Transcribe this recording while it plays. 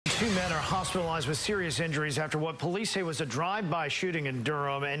Two men are hospitalized with serious injuries after what police say was a drive-by shooting in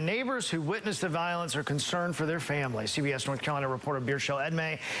Durham, and neighbors who witnessed the violence are concerned for their families. CBS North Carolina reporter Birchelle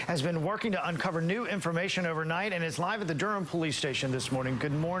Edmay has been working to uncover new information overnight and is live at the Durham police station this morning.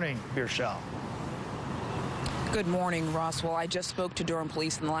 Good morning, Birchelle. Good morning, Ross. Well, I just spoke to Durham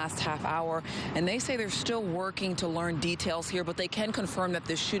police in the last half hour, and they say they're still working to learn details here, but they can confirm that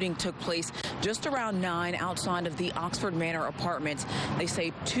the shooting took place just around 9 outside of the Oxford Manor apartments. They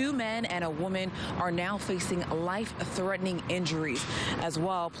say 2 men and a woman are now facing life-threatening injuries. As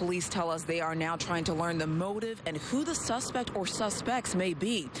well, police tell us they are now trying to learn the motive and who the suspect or suspects may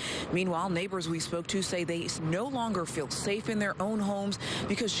be. Meanwhile, neighbors we spoke to say they no longer feel safe in their own homes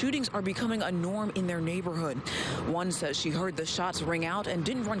because shootings are becoming a norm in their neighborhood. One says she heard the shots ring out and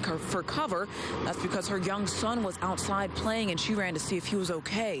didn't run for cover. That's because her young son was outside playing and she ran to see if he was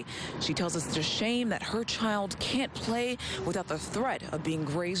okay. She tells us it's a shame that her child can't play without the threat of being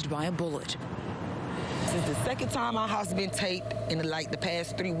grazed by a bullet. This is the second time our house has been taped in the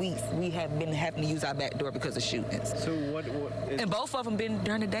past 3 weeks. We have been having to use our back door because of shootings. So what and both of them been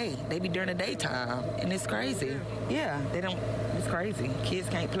during the day. They be during the daytime, and it's crazy. Yeah, it's crazy. Kids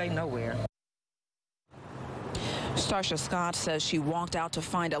can't play nowhere. Starsha Scott says she walked out to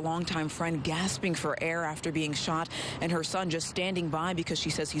find a longtime friend gasping for air after being shot, and her son just standing by because she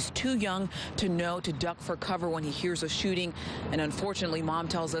says he's too young to know to duck for cover when he hears a shooting. And unfortunately, Mom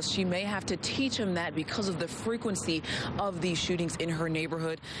tells us she may have to teach him that because of the frequency of these shootings in her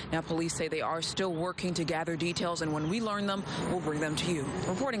neighborhood. Now, police say they are still working to gather details, and when we learn them, we'll bring them to you.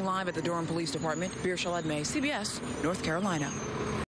 Reporting live at the Durham Police Department, Birchelle Edmay, CBS, North Carolina.